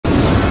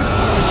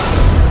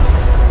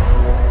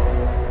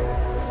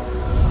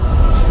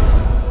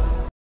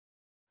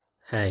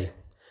Hi,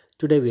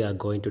 today we are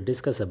going to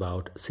discuss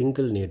about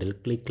single needle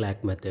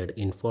click-clack method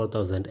in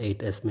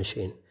 4008S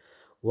machine.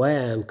 Why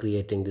I am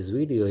creating this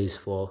video is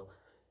for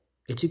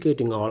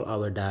educating all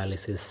our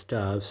dialysis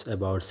staffs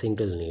about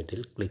single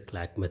needle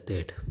click-clack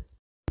method.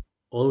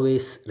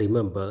 Always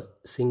remember,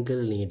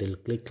 single needle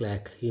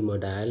click-clack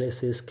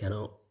hemodialysis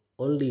can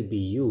only be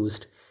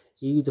used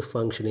if the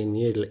functioning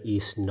needle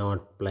is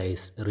not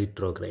placed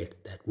retrograde.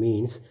 That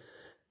means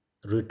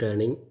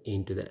returning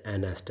into the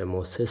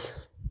anastomosis.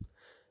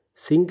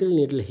 Single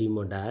needle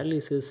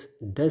hemodialysis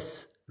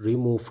does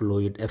remove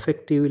fluid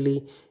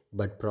effectively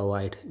but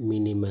provide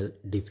minimal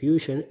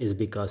diffusion is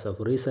because of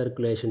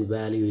recirculation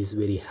value is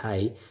very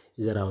high,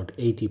 is around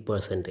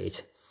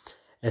 80%.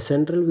 A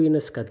central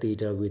venous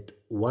catheter with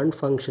one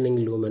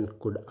functioning lumen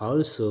could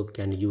also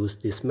can use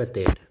this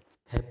method.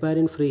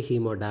 Heparin-free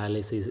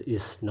hemodialysis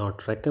is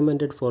not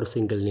recommended for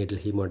single needle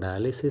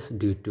hemodialysis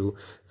due to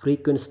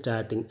frequent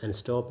starting and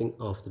stopping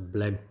of the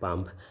blood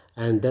pump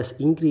and thus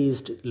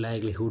increased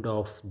likelihood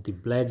of the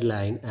blood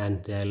line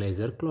and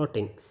dialyzer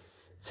clotting.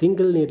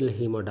 Single needle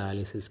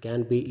hemodialysis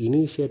can be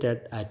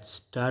initiated at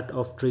start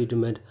of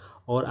treatment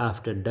or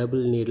after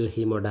double needle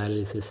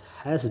hemodialysis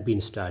has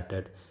been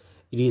started.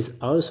 It is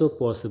also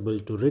possible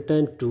to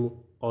return to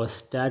or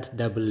start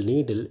double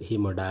needle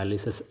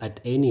hemodialysis at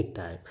any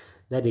time.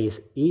 That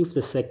is, if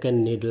the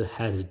second needle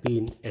has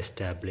been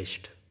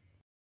established.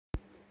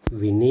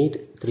 We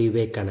need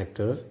three-way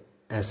connector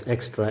as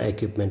extra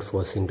equipment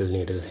for single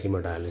needle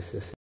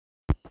hemodialysis.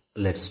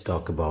 Let's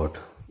talk about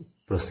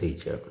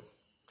procedure.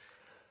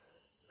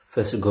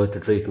 First, go to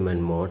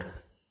treatment mode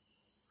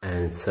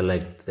and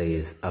select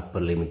this upper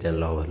limit and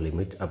lower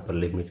limit. Upper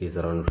limit is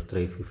around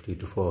 350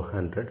 to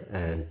 400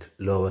 and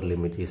lower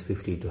limit is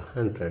 50 to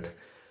 100.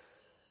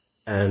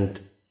 And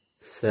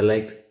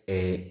select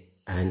a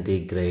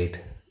anti-grade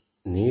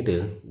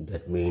needle,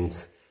 that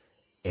means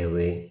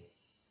away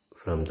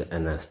from the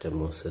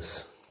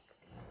anastomosis.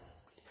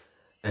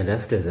 And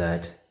after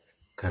that,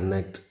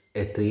 connect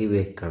a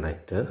three-way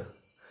connector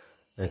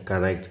and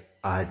connect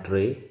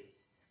artery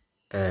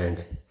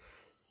and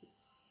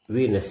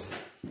venous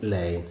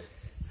line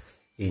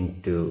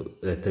into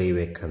the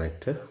three-way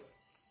connector.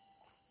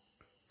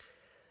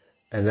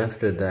 And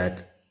after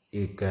that,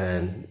 you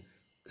can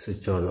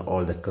switch on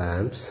all the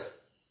clamps,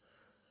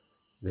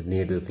 the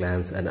needle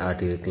clamps and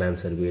arterial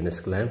clamps and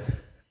venous clamp,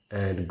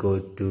 and go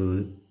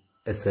to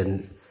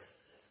SN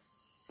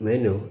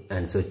menu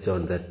and switch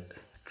on the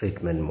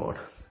treatment mode.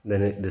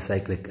 Then the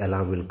cyclic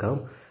alarm will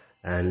come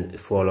and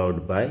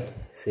followed by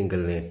single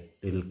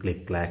needle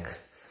click-clack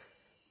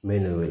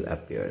menu will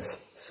appear.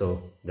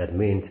 So that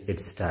means it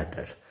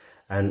started.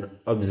 And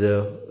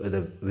observe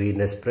the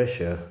venous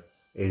pressure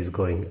is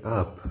going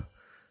up.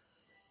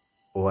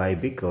 Why?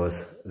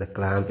 Because the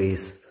clamp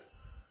is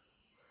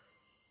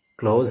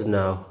closed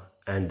now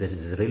and this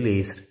is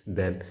released,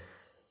 then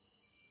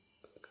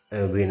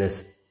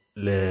venous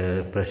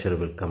pressure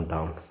will come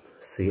down.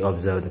 See,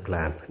 observe the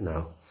clamp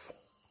now.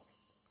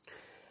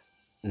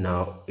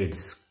 Now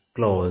it's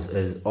closed,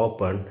 is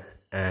open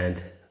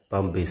and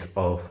pump is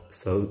off,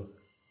 so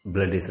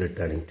blood is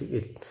returning to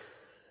it.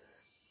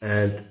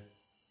 And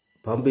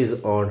pump is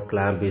on,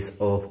 clamp is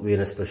off,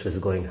 venous pressure is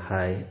going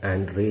high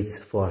and reach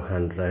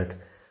 400.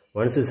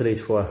 Once it's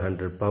reached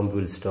 400, pump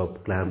will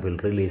stop, clamp will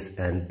release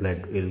and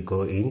blood will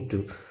go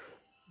into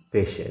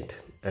patient.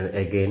 And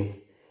again,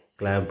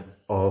 clamp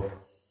off,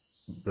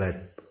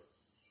 blood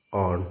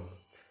on.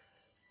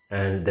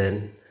 And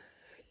then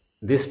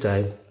this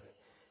time,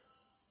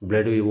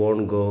 blood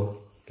won't go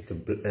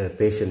into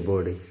patient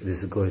body.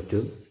 This is going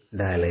to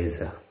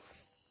dialyzer.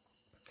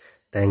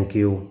 Thank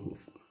you.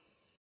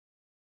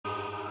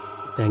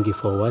 Thank you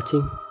for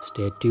watching.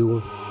 Stay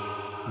tuned.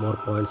 More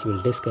points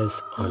we'll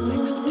discuss on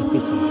next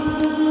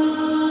episode.